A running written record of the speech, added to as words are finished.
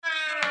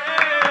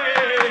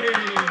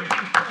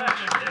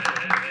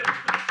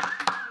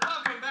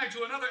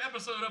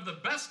of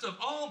the Best of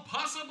All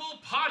Possible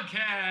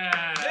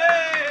podcast.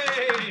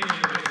 Yay!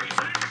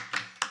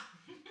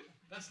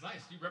 That's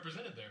nice. You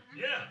represented there.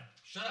 Yeah.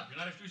 Shut up. You're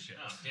not introduced yet.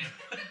 Oh, damn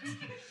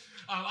it.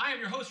 I am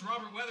your host,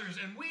 Robert Weathers,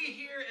 and we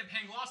here at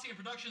Panglossian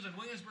Productions in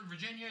Williamsburg,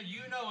 Virginia, you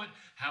know it,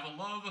 have a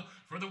love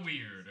for the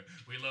weird.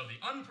 We love the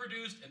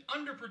unproduced and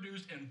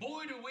underproduced, and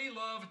boy, do we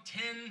love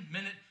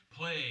 10-minute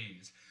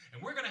plays.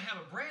 And we're going to have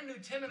a brand new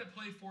 10-minute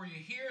play for you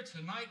here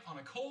tonight on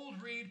a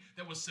cold read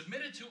that was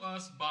submitted to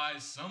us by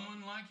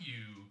someone like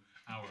you,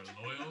 our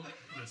loyal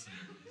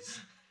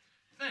listeners.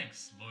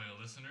 Thanks, loyal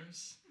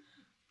listeners.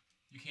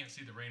 You can't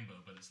see the rainbow,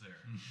 but it's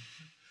there.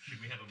 Should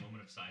we have a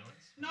moment of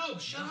silence? No,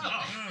 shut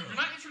up. You're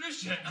not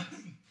introduced yet.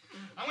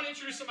 I want to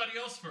introduce somebody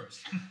else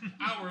first.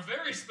 Our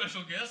very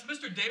special guest,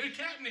 Mr. David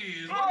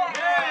Catanese.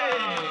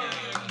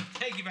 Hey!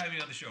 Thank you for having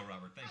me on the show,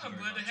 Robert. Thank you I'm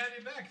very glad much. to have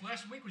you back.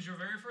 Last week was your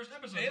very first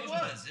episode. It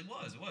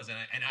wasn't was.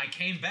 And I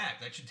came back.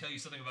 That should tell you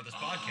something about this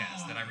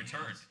podcast, that I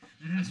returned.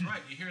 That's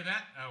right. You hear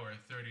that? Our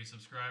 30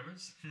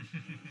 subscribers.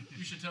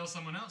 You should tell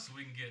someone else so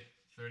we can get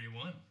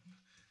 31.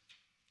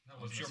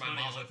 I'm sure my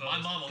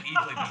mom will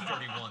easily be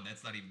 31.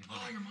 That's not even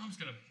funny. Oh, your mom's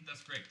gonna. That's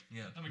great.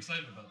 Yeah. I'm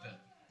excited about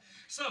that.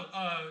 So,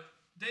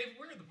 Dave,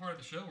 we're at the part of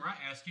the show where I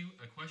ask you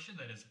a question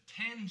that is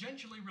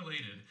tangentially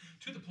related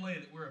to the play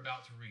that we're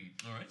about to read.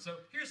 All right.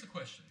 So, here's the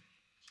question: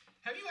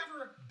 have you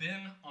ever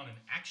been on an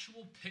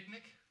actual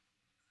picnic?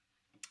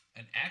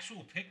 An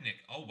actual picnic?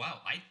 Oh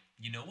wow.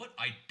 You know what?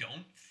 I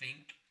don't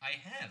think I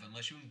have,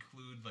 unless you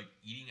include like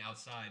eating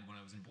outside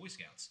when I was in Boy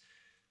Scouts.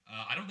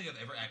 I don't think I've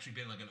ever actually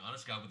been like an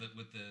honest guy with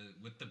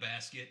the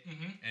basket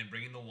and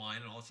bringing the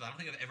wine and all that stuff. I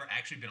don't think I've ever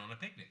actually been on a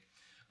picnic.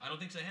 I don't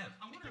think so I have.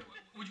 I wonder,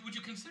 would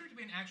you consider it to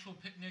be an actual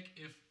picnic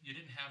if you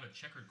didn't have a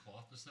checkered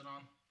cloth to sit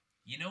on?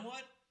 You know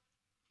what?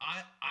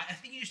 I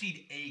think you just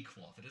need a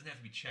cloth. It doesn't have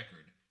to be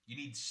checkered. You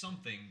need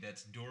something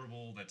that's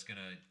durable, that's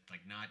gonna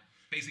like not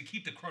basically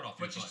keep the crud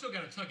off your But you butt. still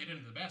got to tuck it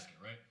into the basket,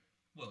 right?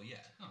 Well,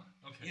 yeah. Oh,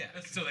 okay. Yeah,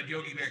 so that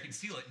Yogi Bear can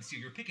steal it and steal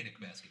your picnic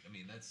basket. I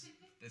mean, that's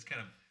kind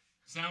of...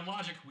 Sound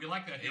logic. We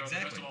like that here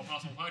Exactly. on the Best of All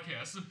Possible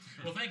podcast.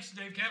 Well, thanks,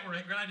 Dave Cat. We're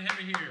glad to have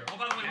you here. Oh,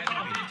 by the way, we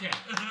call him Dave Cat.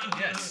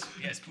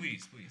 Yes,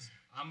 please.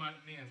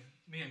 Me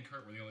and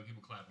Kurt were the only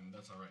people clapping.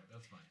 That's all right.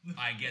 That's fine.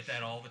 I get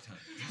that all the time.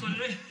 So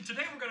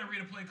today we're going to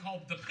read a play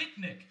called The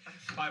Picnic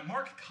by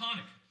Mark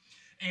Connick.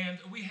 And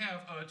we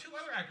have two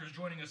other actors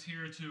joining us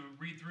here to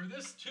read through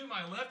this. To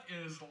my left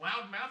is the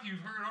loudmouth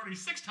you've heard already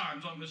 6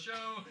 times on the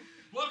show.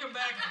 Welcome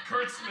back,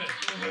 Kurt Smith.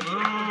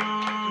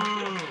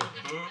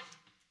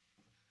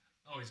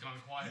 Oh, he's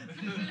gone quiet.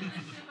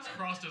 He's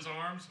crossed his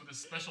arms with his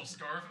special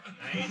scarf.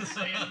 I ain't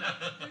saying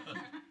nothing.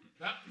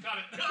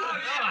 Got it. Oh,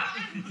 yeah.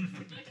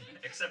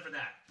 Except for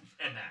that.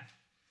 And that.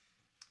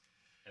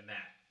 And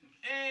that.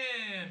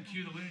 And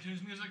cue the Looney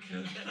Tunes music.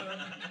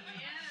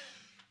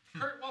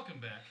 Kurt, welcome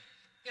back.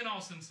 In all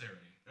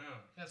sincerity.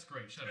 Oh, That's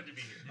great. Shut up. good to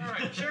be here. All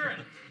right,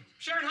 Sharon.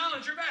 Sharon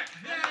Holland, you're back.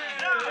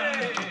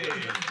 Yay!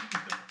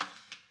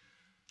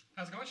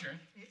 How's it going, Sharon?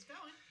 It's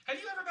going. Have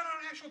you ever been on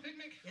an actual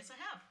picnic? Yes,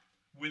 I have.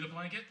 With a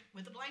blanket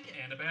With a blanket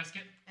and a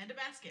basket and a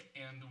basket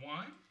and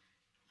wine?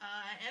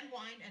 and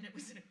wine, and it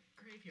was in a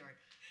graveyard.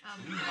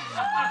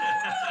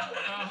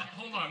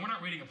 Hold on, we're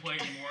not reading a play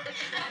anymore.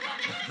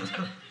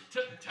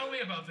 Tell me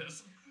about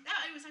this.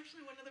 It was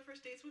actually one of the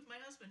first dates with my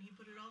husband. He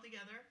put it all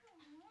together,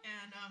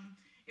 and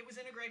it was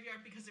in a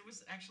graveyard because it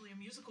was actually a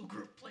musical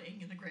group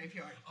playing in the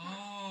graveyard.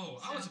 Oh,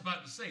 I was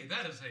about to say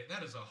that is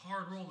a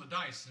hard roll of the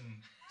dice,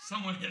 and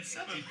someone hit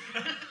 7.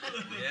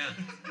 Yeah.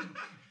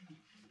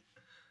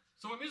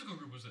 So what musical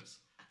group was this?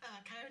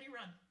 Coyote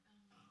Run.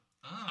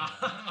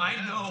 I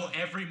know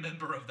every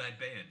member of that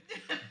band.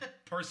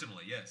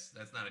 Personally, yes.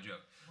 That's not a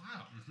joke.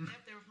 Wow.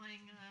 Yep, they were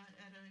playing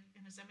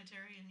in a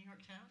cemetery in New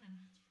York Town, and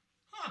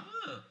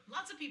Huh.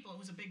 lots of people. It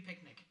was a big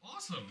picnic.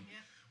 Awesome. Yeah.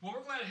 Well,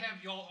 we're glad to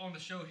have you all on the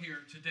show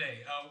here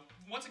today.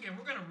 Once again,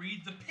 we're going to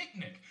read The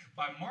Picnic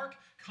by Mark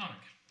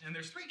Connick. And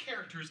there's 3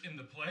 characters in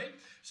the play.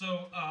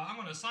 So I'm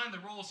going to assign the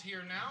roles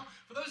here now.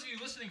 For those of you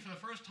listening for the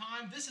first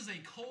time, this is a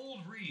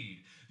cold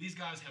read. These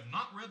guys have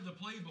not read the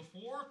play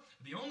before.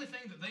 The only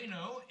thing that they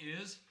know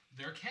is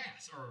their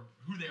cast, or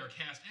who they are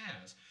cast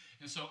as.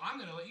 And so I'm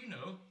going to let you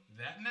know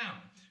that now.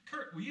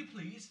 Kurt, will you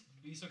please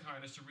be so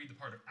kind as to read the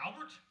part of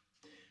Albert?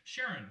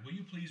 Sharon, will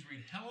you please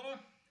read Helena?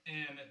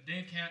 And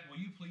Dave Cat,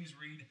 will you please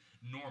read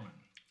Norman?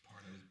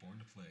 Part I was born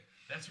to play.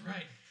 That's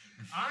right.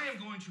 I am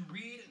going to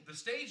read the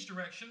stage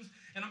directions,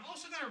 and I'm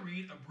also going to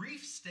read a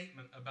brief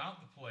statement about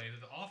the play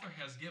that the author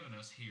has given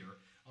us here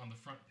on the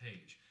front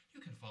page. You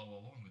can follow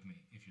along with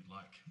me if you'd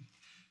like.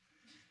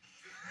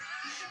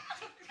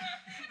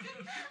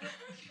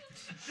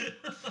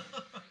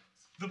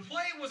 The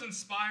play was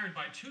inspired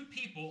by 2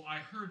 people I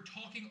heard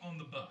talking on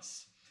the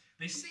bus.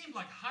 They seemed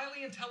like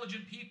highly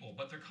intelligent people,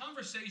 but their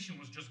conversation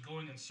was just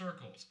going in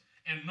circles,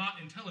 and not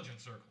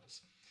intelligent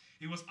circles.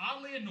 It was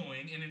oddly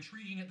annoying and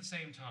intriguing at the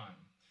same time.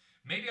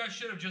 Maybe I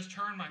should have just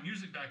turned my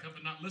music back up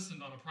and not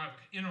listened on a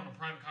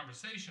private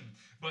conversation,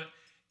 but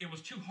it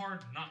was too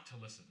hard not to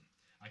listen.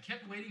 I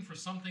kept waiting for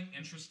something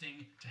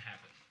interesting to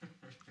happen.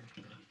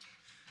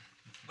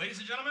 Ladies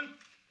and gentlemen,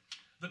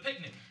 The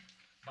Picnic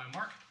by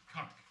Mark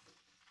Connick.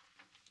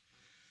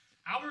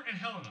 Albert and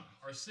Helena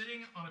are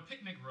sitting on a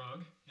picnic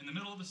rug in the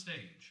middle of the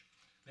stage.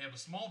 They have a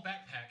small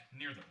backpack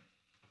near them.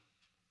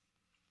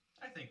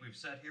 I think we've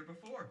sat here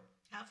before.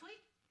 Have we?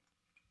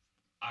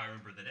 I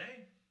remember the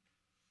day.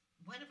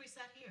 When have we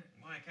sat here?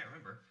 Well, I can't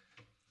remember.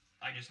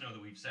 I just know that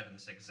we've sat in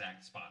this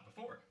exact spot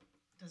before.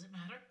 Does it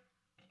matter?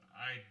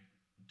 I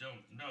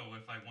don't know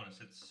if I want to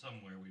sit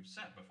somewhere we've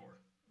sat before.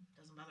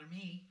 Doesn't bother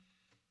me.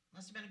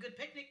 Must have been a good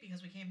picnic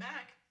because we came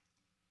back.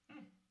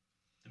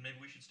 Then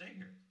maybe we should stay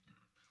here.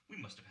 We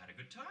must have had a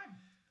good time.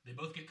 They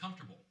both get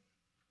comfortable.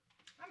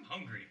 I'm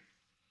hungry.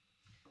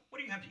 What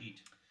do you have to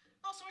eat?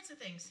 All sorts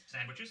of things.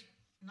 Sandwiches?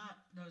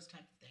 Not those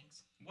type of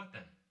things. What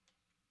then?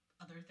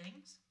 Other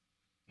things?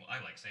 Well,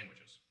 I like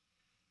sandwiches.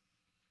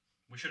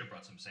 We should have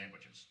brought some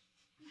sandwiches.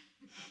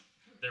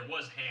 There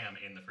was ham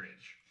in the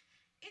fridge.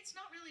 It's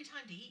not really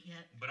time to eat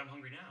yet, But I'm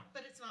hungry now.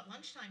 but it's not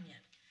lunchtime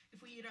yet.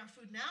 If we eat our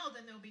food now,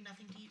 then there'll be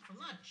nothing to eat for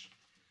lunch.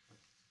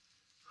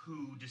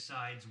 Who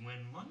decides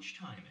when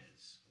lunchtime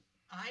is?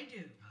 I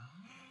do.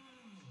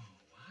 Oh,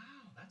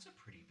 wow. That's a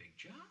pretty big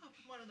job.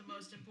 One of the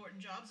most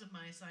important jobs of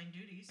my assigned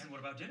duties. And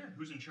what about dinner?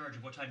 Who's in charge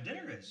of what time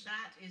dinner is?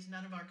 That is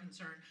none of our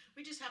concern.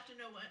 We just have to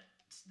know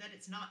that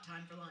it's not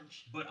time for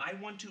lunch. But I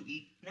want to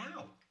eat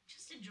now.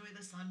 Just enjoy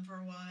the sun for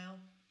a while.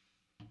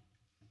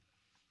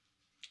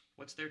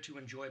 What's there to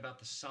enjoy about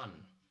the sun?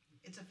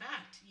 It's a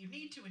fact. You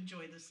need to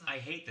enjoy the sun. I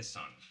hate the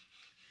sun.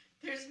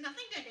 There's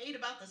nothing to hate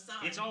about the sun.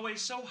 It's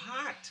always so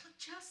hot.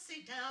 Just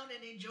sit down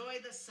and enjoy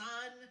the sun.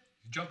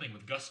 Jumping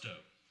with gusto.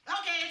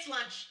 Okay, it's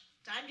lunch.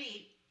 Time to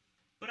eat.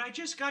 But I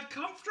just got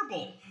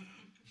comfortable.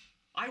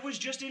 I was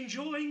just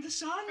enjoying the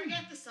sun.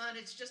 Forget the sun.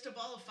 It's just a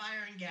ball of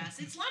fire and gas.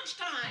 It's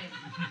lunchtime.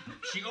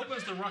 She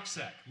opens the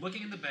rucksack,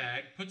 looking in the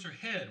bag, puts her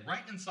head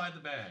right inside the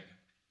bag.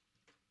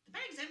 The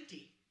bag's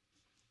empty.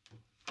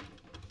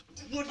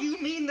 What do you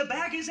mean the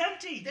bag is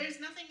empty? There's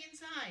nothing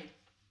inside.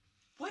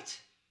 What?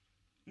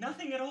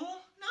 Nothing at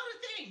all? Not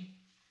a thing.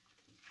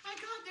 My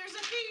God, there's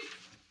a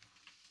thief.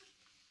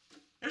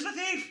 There's a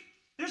thief!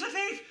 There's a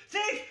thief!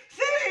 Thief!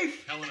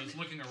 Thief! Helena's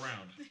looking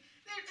around.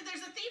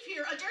 There's a thief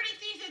here. A dirty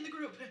thief in the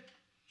group.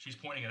 She's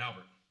pointing at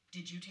Albert.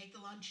 Did you take the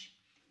lunch?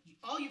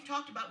 All you've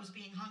talked about was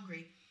being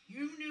hungry.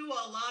 You knew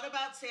a lot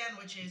about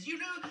sandwiches. You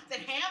knew that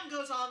ham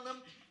goes on them.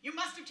 You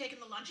must have taken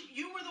the lunch.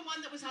 You were the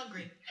one that was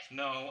hungry.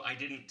 No, I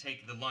didn't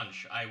take the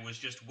lunch. I was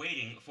just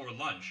waiting for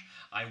lunch.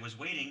 I was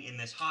waiting in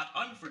this hot,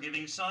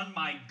 unforgiving sun.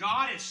 My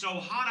God, it's so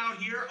hot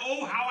out here.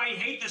 Oh, how I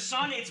hate the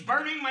sun. It's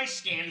burning my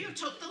skin. You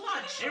took the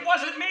lunch. It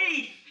wasn't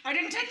me. I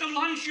didn't take the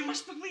lunch. You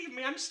must believe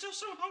me. I'm still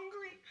so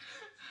hungry.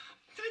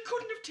 I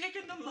couldn't have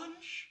taken the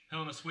lunch.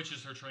 Helena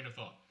switches her train of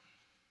thought.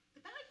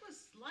 The bag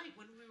was light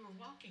when we were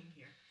walking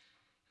here.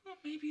 Well,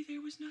 maybe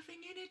there was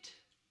nothing in it.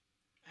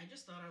 I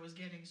just thought I was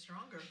getting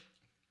stronger.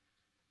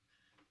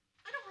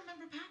 I don't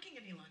remember packing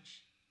any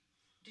lunch.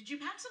 Did you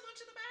pack some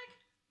lunch in the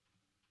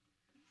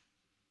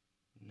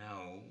bag?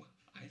 No,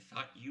 I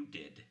thought you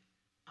did.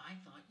 I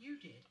thought you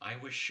did. I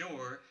was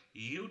sure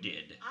you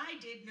did. I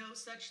did no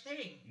such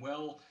thing.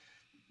 Well,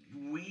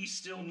 we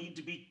still need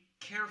to be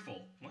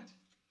careful. What?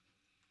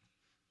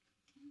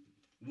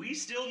 We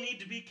still need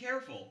to be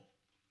careful.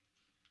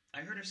 I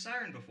heard a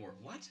siren before.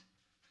 What?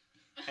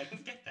 I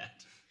didn't get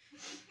that.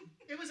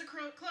 It was a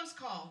close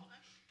call.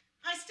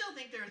 I still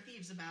think there are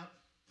thieves about.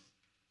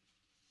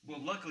 Well,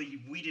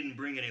 luckily, we didn't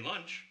bring any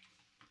lunch.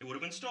 It would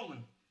have been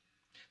stolen.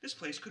 This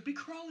place could be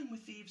crawling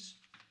with thieves.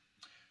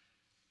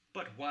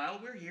 But while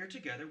we're here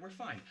together, we're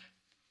fine.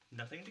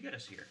 Nothing to get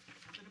us here.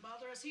 Nothing to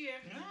bother us here.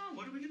 No,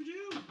 what are we going to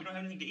do? We don't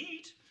have anything to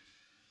eat.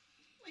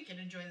 We can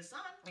enjoy the sun.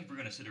 If we're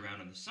going to sit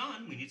around in the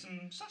sun, we need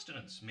some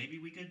sustenance. Maybe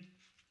we could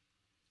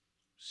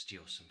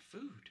steal some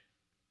food.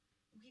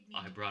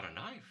 I brought a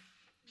knife.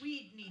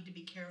 We'd need to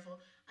be careful.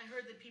 I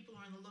heard that people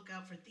are on the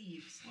lookout for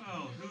thieves.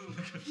 Well,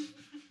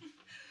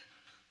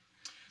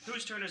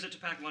 whose turn is it to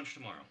pack lunch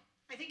tomorrow?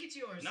 I think it's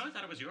yours. No, I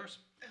thought it was yours.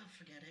 Oh,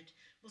 forget it.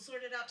 We'll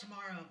sort it out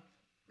tomorrow.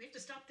 We have to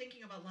stop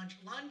thinking about lunch.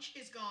 Lunch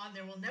is gone.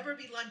 There will never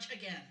be lunch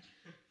again.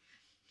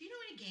 Do you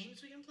know any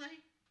games we can play?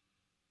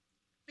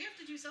 We have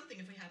to do something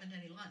if we haven't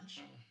any lunch.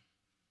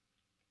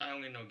 I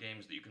only know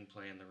games that you can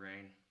play in the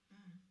rain.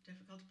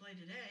 Difficult to play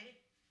today.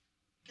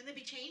 Can they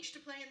be changed to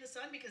play in the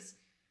sun? Because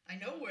I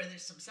know where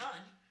there's some sun.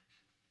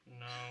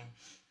 No,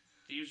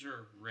 these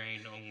are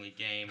rain-only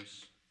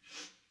games.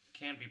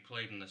 Can't be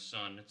played in the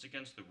sun. It's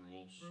against the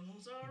rules.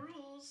 Rules are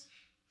rules.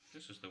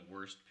 This is the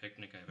worst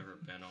picnic I've ever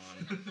been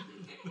on.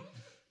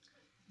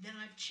 Then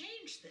I've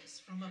changed this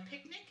from a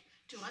picnic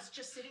to us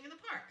just sitting in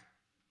the park.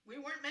 We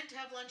weren't meant to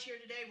have lunch here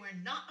today. We're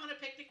not on a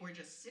picnic. We're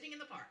just sitting in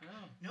the park.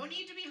 Oh. No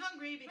need to be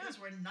hungry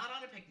because we're not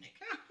on a picnic.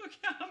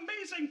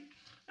 Amazing.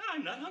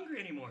 I'm not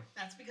hungry anymore.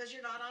 That's because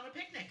you're not on a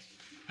picnic.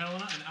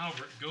 Helena and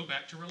Albert go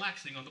back to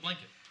relaxing on the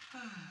blanket.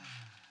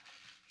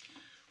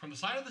 From the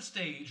side of the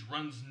stage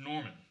runs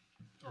Norman.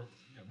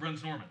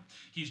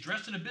 He's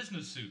dressed in a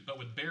business suit, but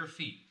with bare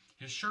feet.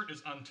 His shirt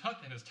is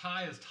untucked and his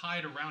tie is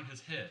tied around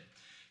his head.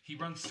 He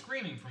runs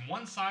screaming from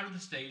one side of the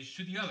stage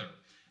to the other.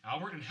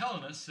 Albert and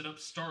Helena sit up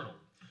startled.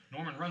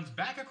 Norman runs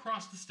back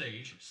across the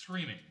stage,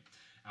 screaming.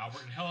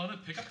 Albert and Helena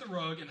pick up the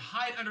rug and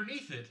hide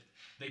underneath it.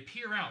 They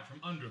peer out from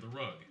under the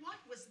rug. What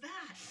was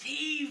that?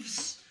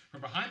 Thieves!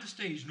 From behind the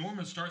stage,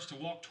 Norman starts to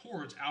walk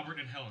towards Albert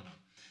and Helena.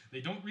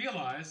 They don't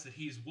realize that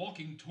he's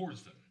walking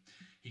towards them.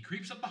 He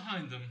creeps up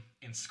behind them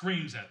and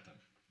screams at them.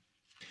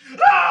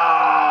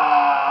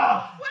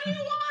 Ah! What do you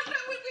want?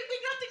 We've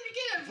nothing to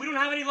give. We don't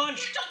have any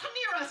lunch. Don't come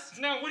near us.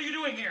 Now, what are you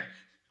doing here?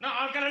 No,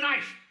 I've got a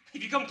knife.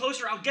 If you come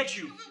closer, I'll get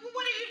you.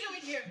 What are you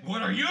doing here?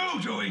 What are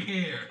you doing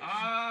here?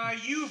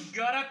 You've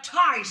got a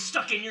tie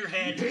stuck in your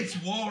head.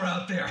 It's war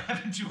out there,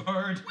 haven't you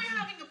heard? We're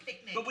having a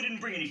picnic. But we didn't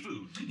bring any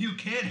food. You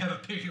can't have a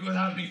picnic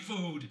without any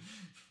food.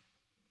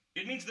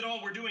 It means that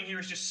all we're doing here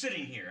is just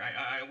sitting here.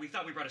 We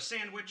thought we brought a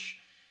sandwich.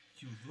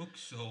 You look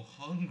so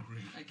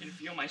hungry. I can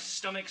feel my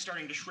stomach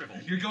starting to shrivel.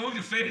 You're going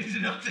to fade into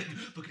nothing.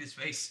 Look at his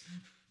face.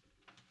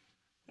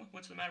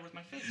 What's the matter with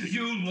my face?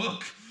 You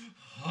look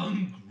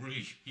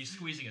hungry. He's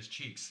squeezing his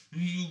cheeks.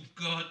 You've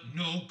got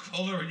no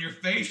color in your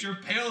face. You're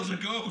pale as a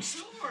ghost.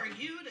 Who are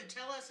you to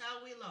tell us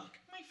how we look?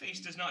 My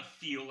face does not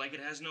feel like it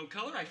has no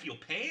color. I feel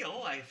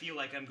pale. I feel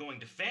like I'm going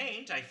to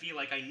faint. I feel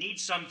like I need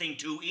something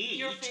to eat.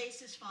 Your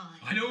face is fine.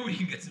 I know where we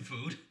can get some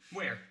food.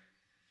 Where?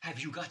 Have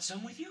you got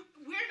some with you?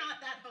 We're not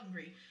that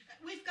hungry.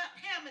 We've got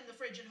ham in the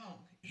fridge at home.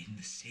 In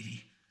the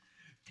city,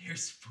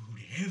 there's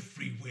food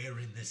everywhere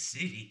in the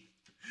city.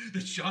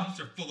 The shops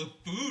are full of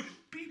food.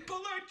 People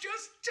are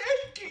just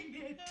taking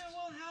it.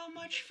 Well, how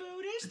much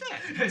food is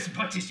that? As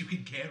much as you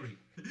can carry.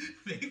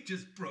 They've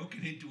just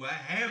broken into a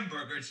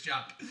hamburger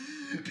shop.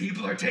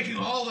 People are taking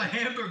all the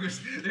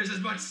hamburgers. There's as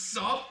much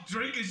soft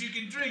drink as you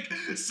can drink.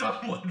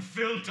 Someone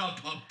filled up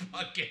a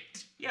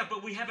bucket. Yeah,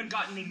 but we haven't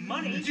got any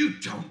money. You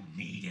don't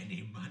need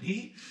any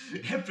money.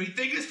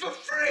 Everything is for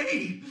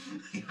free.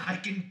 I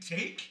can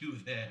take you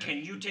there.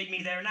 Can you take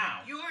me there now?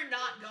 You're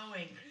not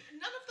going.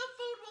 None of the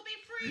food will be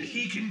free.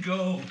 He can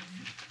go.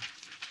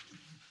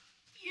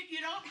 You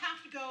don't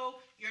have to go.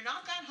 You're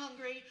not that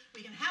hungry.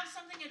 We can have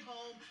something at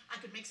home. I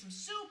could make some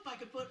soup. I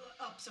could put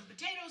up some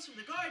potatoes from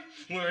the garden.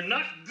 We're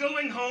not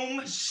going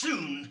home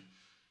soon.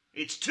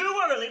 It's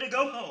too early to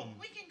go home.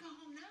 We can go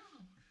home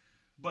now.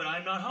 But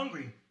I'm not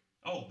hungry.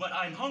 Oh, but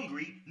I'm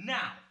hungry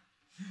now.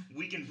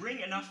 We can bring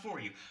enough for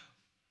you.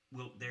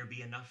 Will there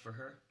be enough for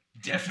her?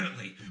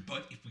 Definitely.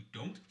 But if we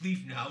don't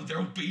leave now,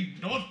 there'll be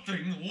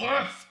nothing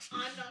left.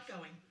 I'm not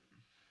going.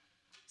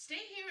 Stay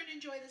here and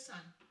enjoy the sun.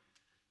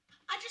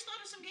 I just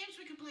thought of some games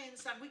we could play in the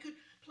sun. We could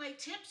play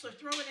tips or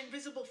throw an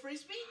invisible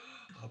frisbee.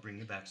 I'll bring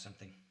you back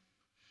something.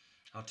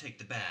 I'll take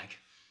the bag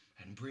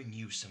and bring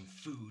you some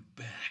food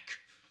back.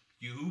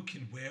 You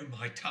can wear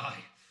my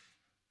tie.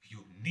 You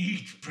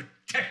need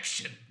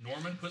protection.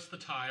 Norman puts the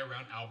tie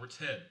around Albert's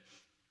head.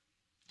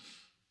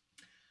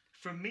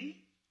 For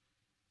me?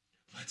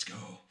 Let's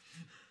go.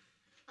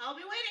 I'll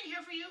be waiting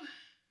here for you.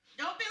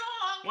 Don't be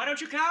long. Why don't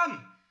you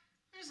come?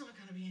 There's not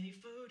going to be any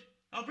food.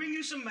 I'll bring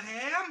you some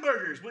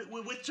hamburgers with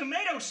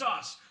tomato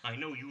sauce. I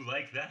know you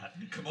like that.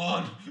 Come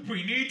on,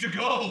 we need to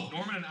go.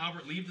 Norman and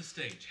Albert leave the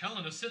stage.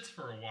 Helena sits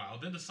for a while,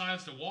 then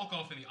decides to walk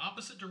off in the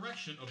opposite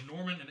direction of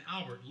Norman and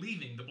Albert,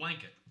 leaving the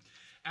blanket.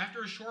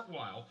 After a short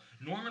while,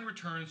 Norman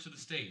returns to the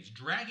stage,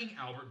 dragging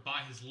Albert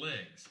by his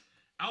legs.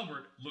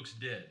 Albert looks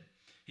dead.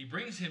 He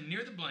brings him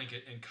near the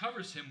blanket and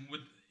covers him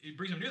with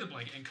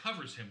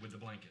the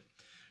blanket.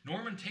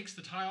 Norman takes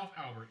the tie off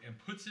Albert and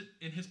puts it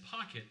in his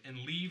pocket and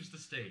leaves the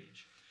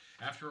stage.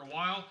 After a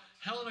while,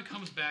 Helena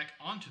comes back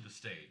onto the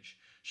stage.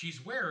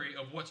 She's wary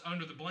of what's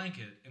under the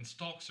blanket and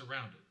stalks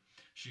around it.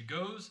 She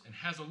goes and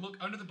has a look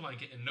under the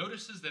blanket and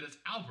notices that it's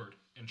Albert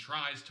and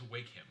tries to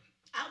wake him.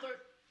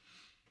 Albert,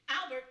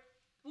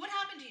 what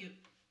happened to you?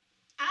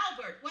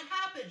 Albert, what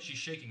happened? She's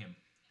shaking him.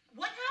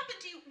 What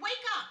happened to you?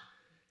 Wake up!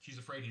 She's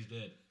afraid he's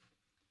dead.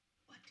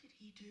 What did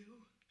he do?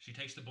 She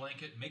takes the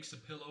blanket, makes a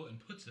pillow, and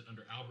puts it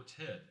under Albert's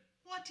head.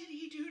 What did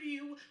he do to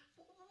you?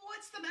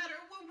 What's the matter?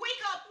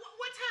 Wake up!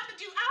 What's happened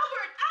to you?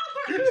 Albert!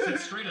 Albert! He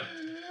sits straight up.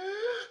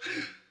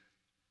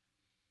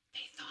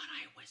 They thought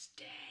I was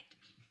dead,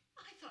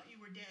 I thought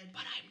you were dead.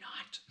 but I'm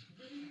not.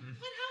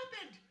 What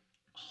happened?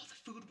 All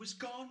the food was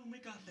gone when we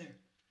got there.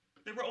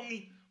 There were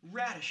only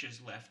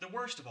radishes left, the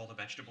worst of all the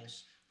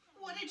vegetables.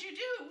 What did you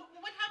do?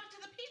 What happened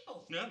to the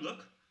people? Now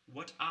look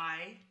what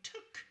I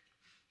took.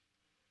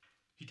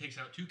 He takes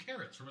out 2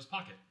 carrots from his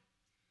pocket.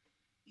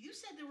 You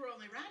said there were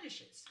only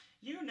radishes.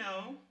 You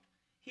know,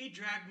 he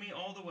dragged me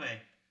all the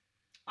way.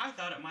 I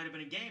thought it might have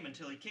been a game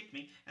until he kicked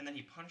me, and then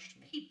he punched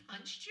me. He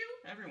punched you?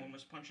 Everyone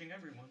was punching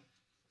everyone.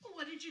 Well,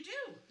 what did you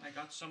do? I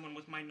got someone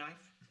with my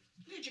knife.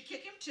 Did you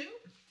kick him too?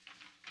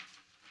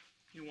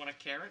 You want a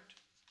carrot?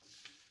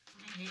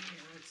 I hate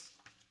carrots.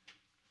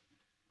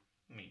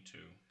 Me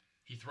too.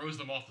 He throws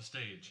them off the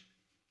stage.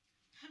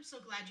 I'm so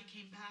glad you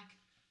came back.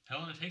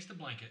 Helena takes the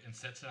blanket and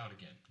sets it out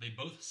again. They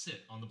both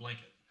sit on the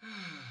blanket.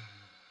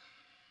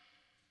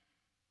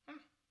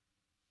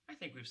 I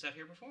think we've sat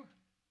here before.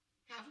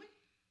 Have we?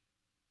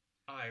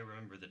 I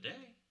remember the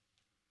day.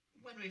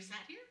 When we've sat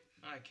here?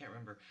 I can't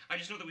remember. I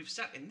just know that we've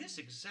sat in this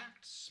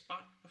exact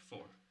spot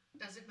before.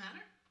 Does it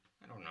matter?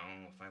 I don't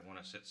know if I want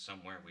to sit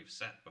somewhere we've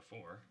sat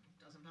before.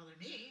 Doesn't bother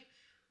me.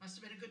 Must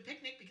have been a good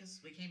picnic because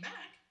we came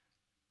back.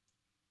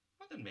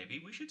 Well, then maybe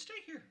we should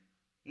stay here.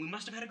 We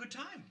must have had a good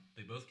time.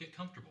 They both get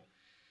comfortable.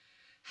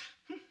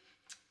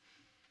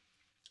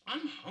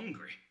 I'm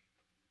hungry.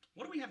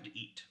 What do we have to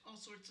eat? All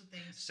sorts of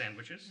things.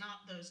 Sandwiches?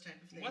 Not those type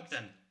of things. What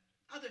then?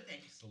 Other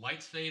things. The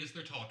lights fade as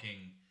they're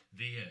talking.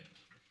 The end.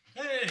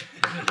 Hey!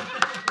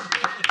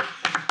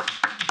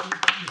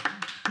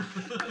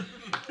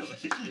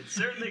 It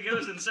certainly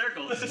goes in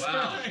circles.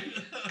 Wow.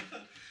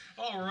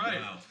 All right.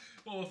 Wow.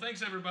 Well,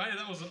 thanks everybody.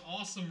 That was an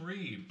awesome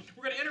read.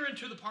 We're going to enter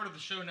into the part of the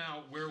show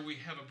now where we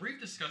have a brief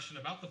discussion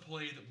about the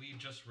play that we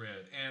just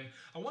read. And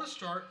I want to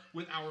start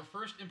with our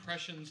first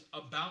impressions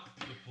about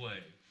the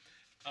play.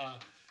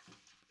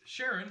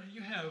 Sharon,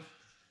 you have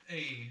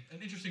an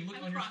interesting look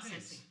I'm on your processing.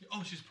 face.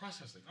 Oh, she's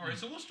processing. All right,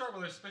 so we'll start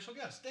with our special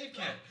guest, Dave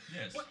Cat.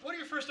 yes. What are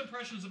your first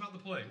impressions about the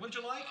play? What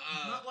did you like?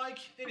 Not like?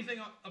 Anything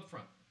up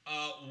front?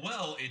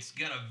 Well, it's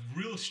got a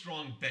real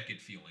strong Beckett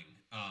feeling.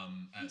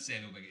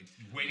 Samuel Beckett,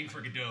 Waiting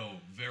for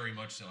Godot, very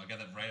much so. I got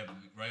that right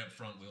up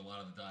front with a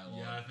lot of the dialogue.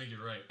 Yeah, I think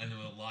you're right. And then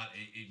with a lot,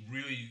 it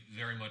really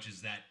very much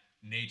is that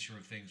nature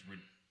of things where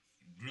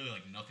really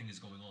like nothing is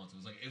going on. So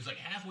it was like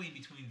halfway in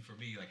between for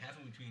me, like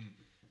halfway between,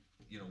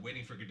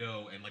 Waiting for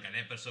Godot and like an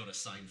episode of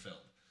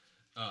Seinfeld.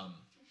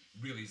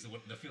 Really is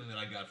the feeling that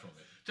I got from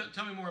it.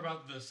 Tell me more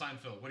about the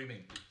Seinfeld. What do you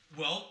mean?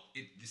 Well,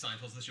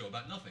 Seinfeld's the show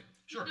about nothing.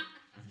 Sure.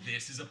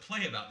 This is a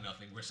play about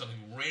nothing where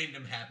something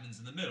random happens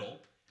in the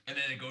middle and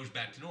then it goes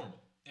back to normal.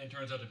 And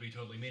turns out to be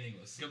totally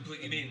meaningless.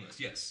 Completely meaningless,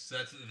 yes. So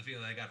that's the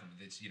feeling I got from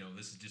it. It's,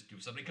 this is just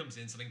somebody comes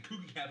in, something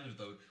kooky happens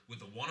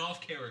with a one-off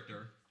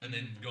character, and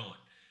then gone.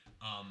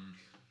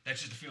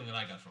 That's just the feeling that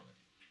I got from it,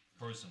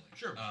 personally.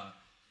 Sure.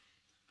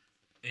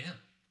 Yeah.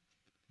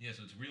 Yeah,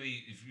 so it's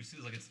really, if you see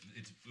it like it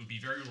would be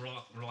very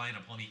reliant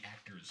upon the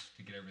actors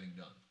to get everything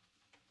done.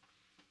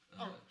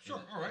 Sure,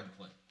 in all right. the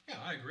play.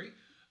 Yeah, I agree.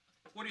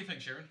 What do you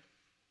think, Sharon?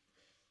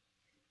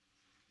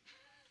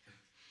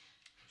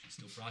 She's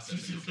still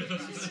processing.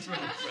 It's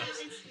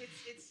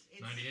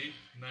 98,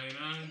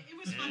 99. It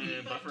was funny,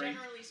 but buffering.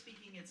 generally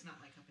speaking, it's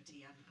not my cup of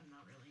tea. I'm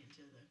not really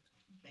into the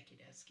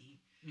Beckett-esque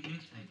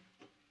Mm-hmm. type.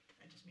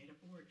 I just made up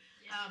a word.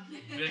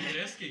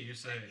 Beckett-esque, you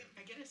say.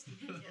 Beckett-esque.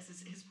 Yes,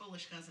 his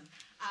Polish cousin.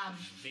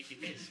 Make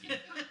it risky.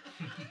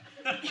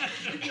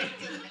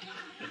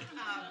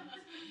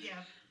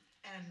 Yeah,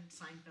 and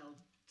Seinfeld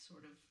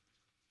sort of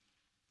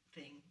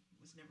thing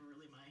was never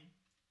really my.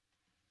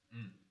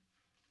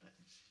 But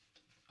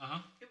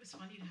it was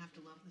funny to have to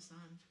love the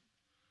sun.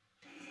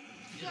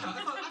 Yeah,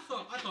 I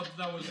thought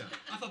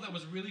that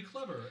was really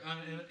clever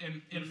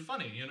and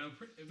funny.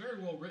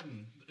 Very well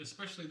written,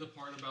 especially the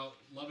part about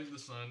loving the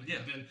sun. Yeah.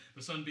 And then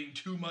the sun being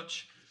too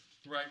much,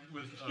 right?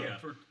 With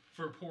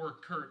for poor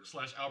Kurt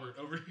 / Albert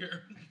over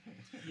here.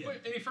 Yeah.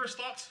 Wait, any first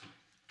thoughts,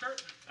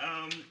 Kurt?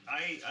 I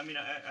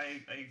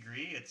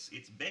agree. It's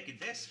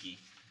Beckett-esque.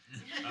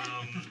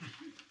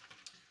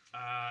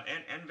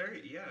 And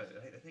very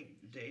I think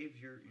Dave,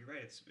 you're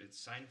right.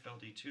 It's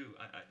Seinfeldy too.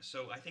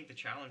 So I think the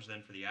challenge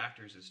then for the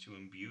actors is to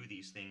imbue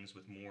these things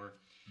with more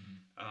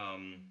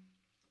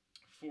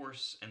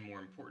force and more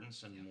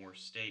importance and more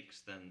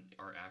stakes than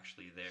are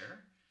actually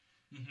there,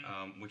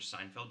 which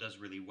Seinfeld does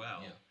really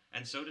well. Yeah.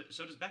 And so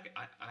does Beckett.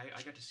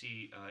 I got to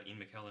see Ian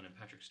McKellen and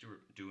Patrick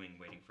Stewart doing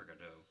Waiting for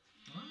Godot,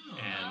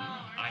 and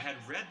I had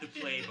read the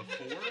play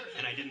before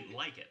and I didn't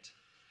like it.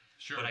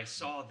 Sure. But I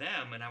saw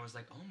them and I was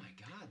like, oh my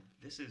God,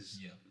 this is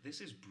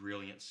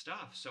brilliant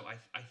stuff. So I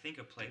think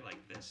a play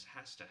like this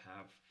has to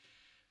have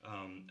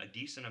a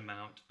decent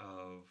amount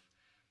of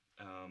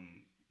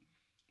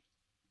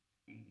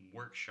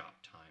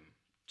workshop time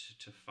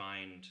to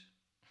find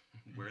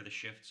where the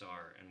shifts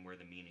are and where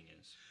the meaning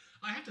is.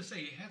 I have to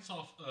say, hats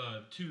off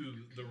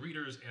to the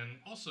readers and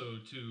also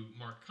to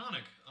Mark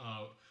Connick,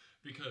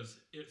 because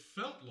it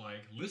felt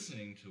like,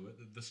 listening to it,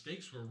 that the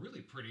stakes were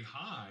really pretty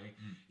high,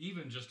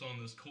 even just on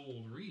this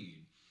cold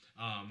read.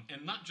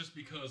 And not just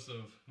because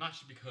of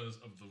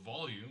the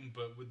volume,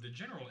 but with the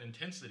general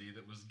intensity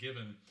that was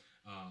given,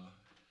 not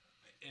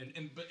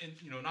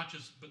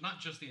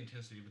just the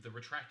intensity, but the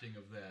retracting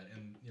of that,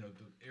 and the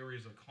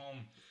areas of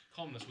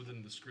calmness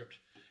within the script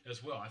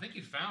as well. I think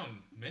you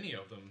found many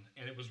of them,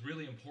 and it was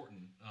really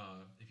important.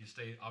 If you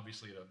stay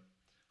obviously at a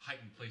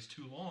heightened place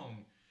too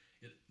long,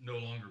 it no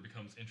longer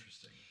becomes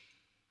interesting.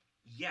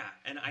 Yeah,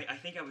 and I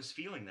think I was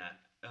feeling that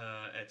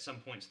at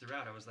some points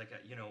throughout. I was like,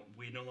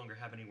 we no longer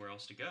have anywhere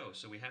else to go,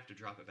 so we have to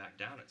drop it back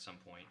down at some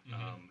point.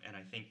 And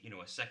I think,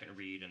 a second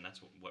read, and that's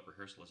what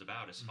rehearsal is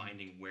about, is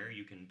finding where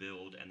you can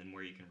build and then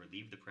where you can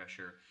relieve the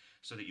pressure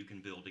so that you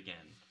can build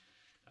again.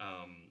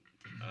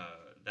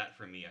 That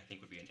for me, I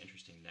think, would be an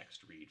interesting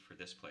next read for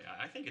this play.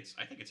 I think it's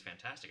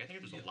fantastic. I think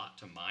there's a lot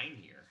to mine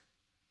here.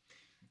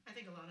 I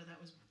think a lot of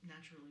that was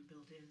naturally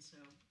built in, so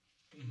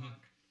yay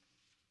Mark.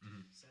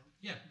 So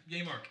Yeah,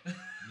 yay Mark.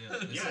 Yeah,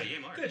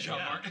 Mark. Good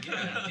job, Mark.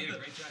 Yeah, you did a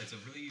great job. It's a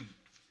really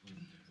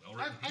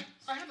well-written piece.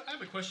 I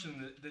have a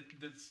question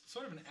that's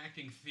sort of an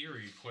acting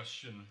theory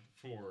question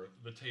for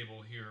the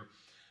table here.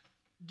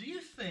 Do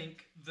you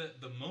think that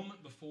the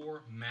moment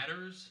before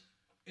matters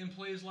in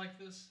plays like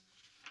this?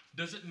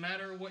 Does it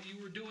matter what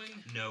you were doing?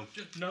 No.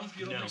 No,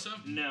 you don't think so?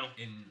 No.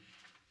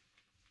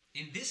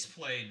 In this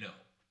play, no.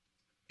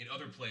 In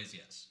other plays,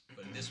 yes,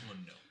 but in this one,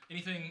 no.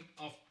 Anything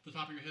off the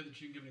top of your head that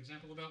you can give an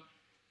example about?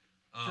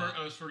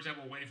 For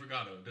example, Waiting for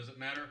Godot. Does it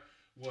matter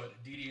what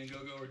Dee Dee and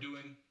Gogo are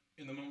doing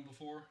in the moment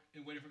before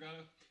in Waiting for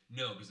Godot?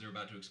 No, because they're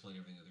about to explain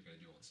everything that they're going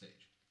to do on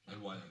stage and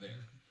why they're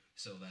there.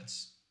 So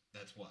that's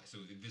why.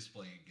 So in this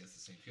play, it gets the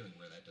same feeling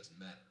where that doesn't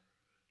matter.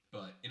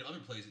 But in other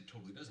plays, it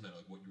totally does matter,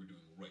 like what you were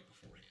doing right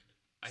beforehand,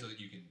 so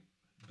that you can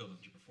build up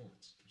your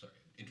performance. I'm sorry.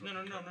 No.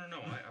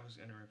 I was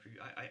going to interrupt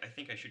you. I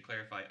think I should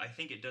clarify. I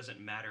think it doesn't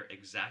matter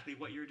exactly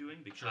what you're doing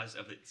because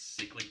of its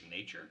cyclic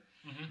nature.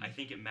 I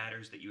think it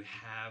matters that you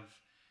have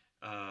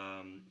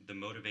the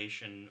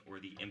motivation or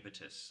the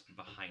impetus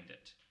behind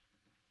it.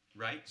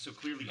 Right? So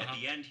clearly at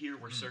the end here,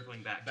 we're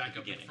circling back to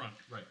the beginning. Front,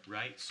 right.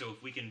 Right? So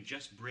if we can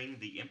just bring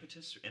the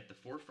impetus at the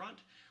forefront,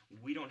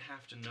 we don't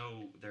have to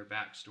know their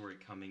backstory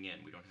coming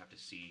in. We don't have to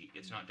see,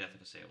 it's not Death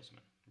of a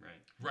Salesman,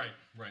 right?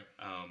 Right.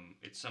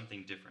 It's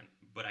something different.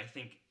 But I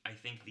think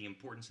the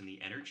importance and the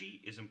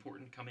energy is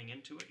important coming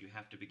into it. You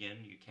have to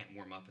begin. You can't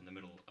warm up in the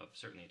middle of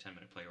certainly a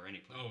 10-minute play or any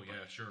play. Oh,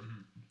 yeah, sure.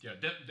 Yeah,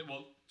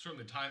 well,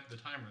 certainly the time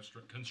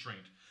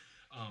constraint.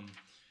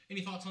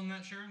 Any thoughts on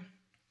that, Sharon?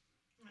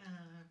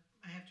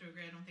 I have to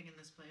agree. I don't think in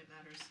this play it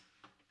matters.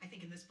 I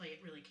think in this play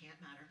it really can't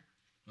matter.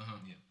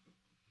 Yeah.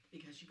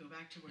 Because you go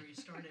back to where you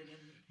started,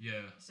 and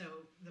Yeah. so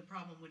the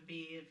problem would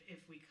be if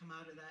we come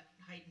out of that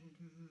heightened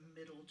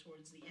middle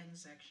towards the end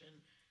section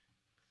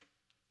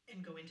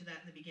and go into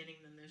that in the beginning,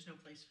 then there's no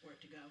place for it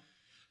to go.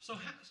 So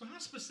how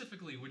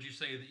specifically would you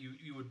say that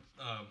you would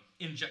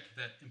inject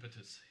that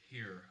impetus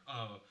here?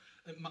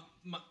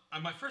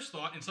 My first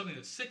thought in something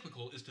that's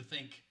cyclical is to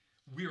think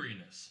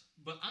weariness,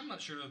 but I'm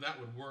not sure that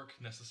would work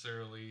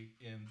necessarily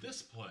in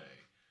this play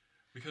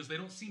because they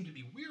don't seem to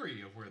be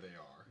weary of where they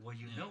are. Well,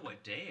 you know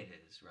what day it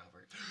is,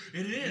 Robert.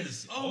 It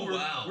is. Oh,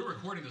 wow. We're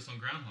recording this on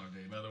Groundhog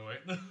Day, by the way.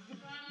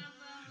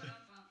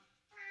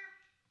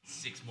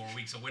 6 more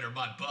weeks of winter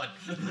mud, bud.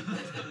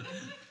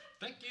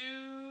 Thank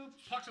you,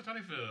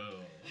 Punxsutawney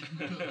Phil.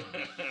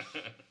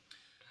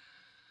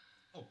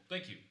 Oh,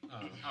 thank you.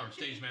 Our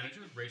stage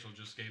manager, Rachel,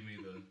 just gave me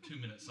the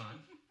 2-minute sign.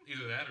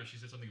 Either that or she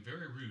said something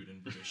very rude in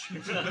British.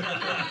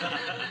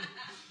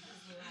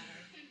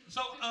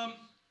 So,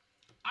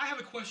 I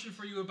have a question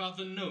for you about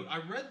the note. I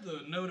read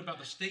the note about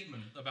the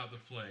statement about the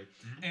play.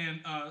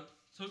 And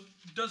so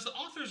does the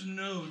author's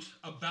note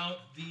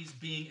about these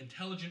being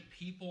intelligent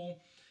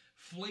people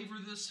flavor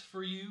this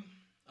for you?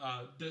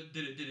 Did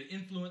it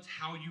influence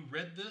how you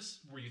read this?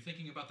 Were you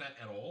thinking about that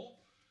at all?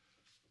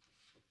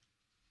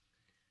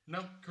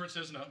 No? Kurt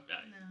says no.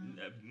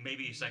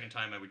 Maybe a second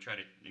time I would try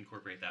to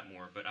incorporate that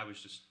more, but I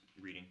was just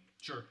reading.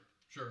 Sure.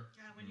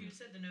 When you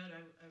said the note,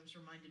 I was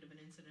reminded of an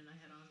incident I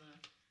had on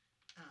the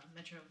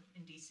Metro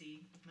in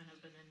DC with my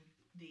husband and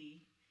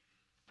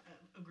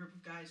a group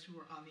of guys who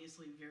were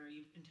obviously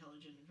very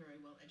intelligent and very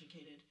well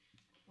educated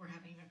were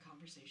having a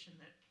conversation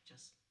that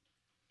just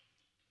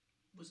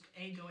was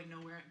A, going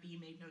nowhere, and B,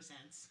 made no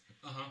sense.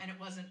 And it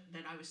wasn't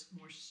that I was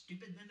more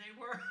stupid than they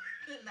were,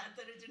 not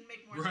that it didn't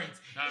make more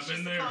sense. It's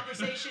just the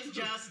conversation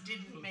just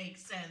didn't make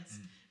sense.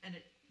 And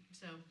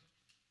so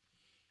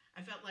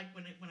I felt like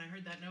when I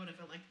heard that note, I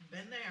felt like,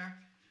 been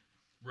there.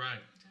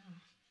 Right. So.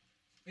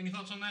 Any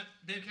thoughts on that,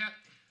 Dave Cat?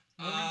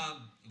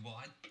 Well,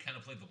 I kind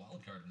of played the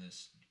wild card in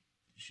this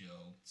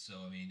show,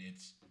 so I mean, it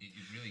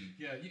really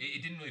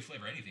it didn't really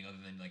flavor anything other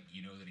than like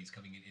that he's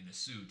coming in a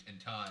suit and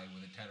tie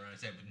with it tied around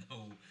his head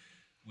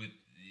with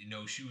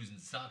no shoes and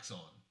socks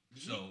on.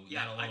 So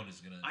that alone is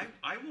gonna.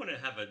 I want to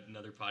have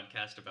another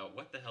podcast about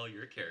what the hell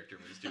your character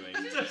was doing.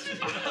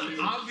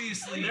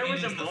 Obviously, there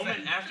was a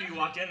moment after you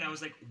walked in, and I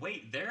was like,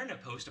 "Wait, they're in a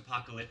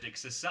post-apocalyptic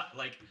society."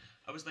 Like,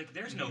 I was like,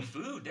 "There's no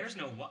food. There's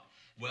no what."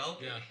 Well,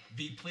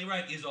 the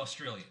playwright is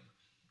Australian.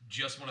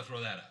 Just want to throw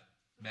that out.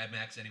 Mad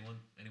Max, anyone?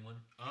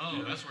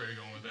 Oh, that's where you're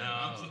going with that.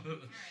 No.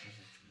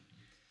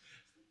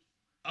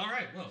 All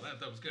right. Well,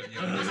 that was good.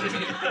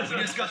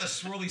 We just got the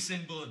swirly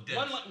symbol of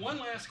death. One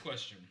last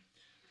question.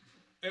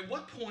 At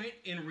what point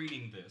in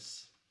reading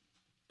this,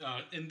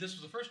 and this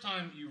was the first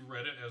time you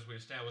read it, as we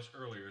established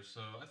earlier,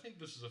 so I think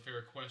this is a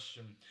fair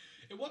question.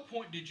 At what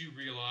point did you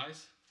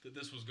realize that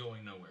this was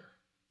going nowhere?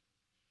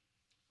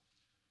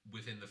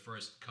 Within the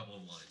first couple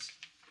of lines.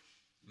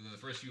 Within the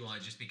first few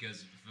lines, just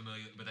because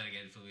familiar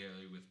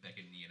with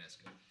Beckett and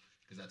Ionesco,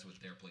 because that's what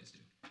their plays do.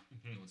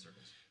 Go in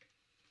circles.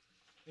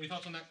 Any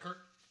thoughts on that, Kurt?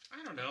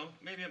 I don't know.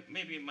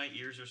 Maybe my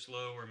ears are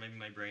slow, or maybe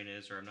my brain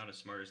is, or I'm not as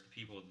smart as the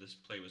people this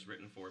play was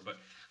written for. But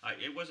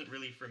it wasn't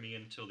really for me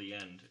until the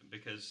end,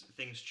 because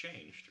things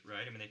changed,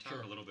 right? I mean, they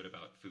talk a little bit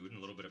about food and a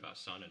little bit about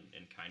sun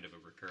and kind of a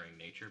recurring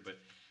nature, but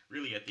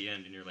really at the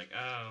end, and you're like,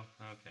 oh,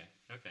 okay,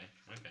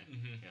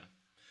 yeah.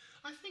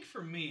 I think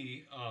for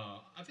me,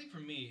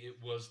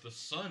 it was the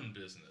son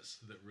business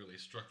that really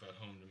struck that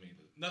home to me.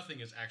 That nothing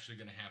is actually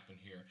going to happen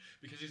here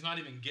because he's not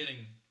even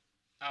getting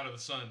out of the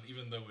sun,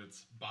 even though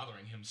it's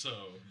bothering him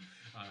so.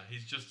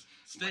 He's just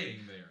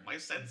staying there. My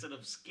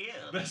sensitive skin.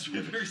 That's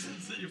very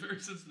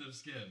sensitive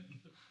skin.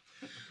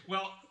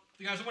 Well,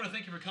 guys, I want to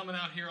thank you for coming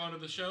out here onto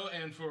the show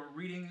and for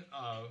reading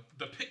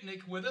The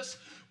Picnic with us.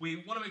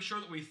 We want to make sure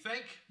that we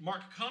thank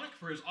Mark Connick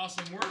for his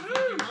awesome work.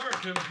 Thank you,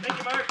 Mark. Thank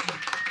you, Mark.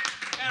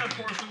 And, of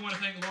course, we want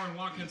to thank Lauren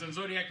Watkins and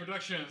Zodiac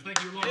Productions.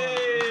 Thank you, Lauren.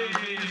 Yay!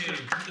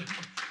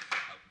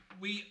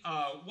 We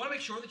want to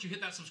make sure that you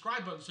hit that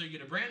subscribe button so you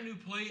get a brand new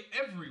play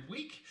every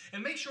week.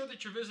 And make sure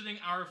that you're visiting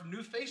our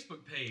new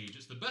Facebook page.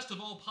 It's the Best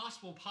of All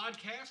Possible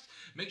podcast.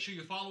 Make sure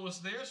you follow us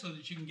there so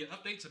that you can get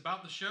updates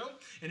about the show.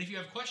 And if you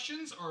have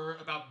questions or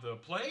about the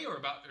play or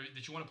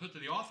that you want to put to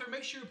the author,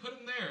 make sure you put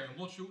them there and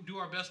we'll do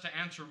our best to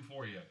answer them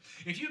for you.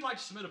 If you'd like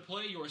to submit a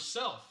play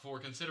yourself for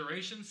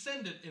consideration,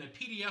 send it in a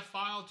PDF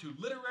file to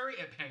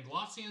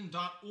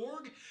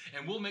literary@panglossian.org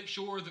and we'll make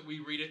sure that we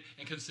read it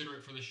and consider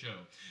it for the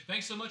show.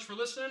 Thanks so much for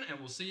listening, and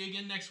we'll see you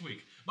again next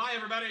week. Bye,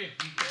 everybody.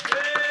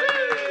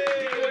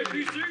 Hey!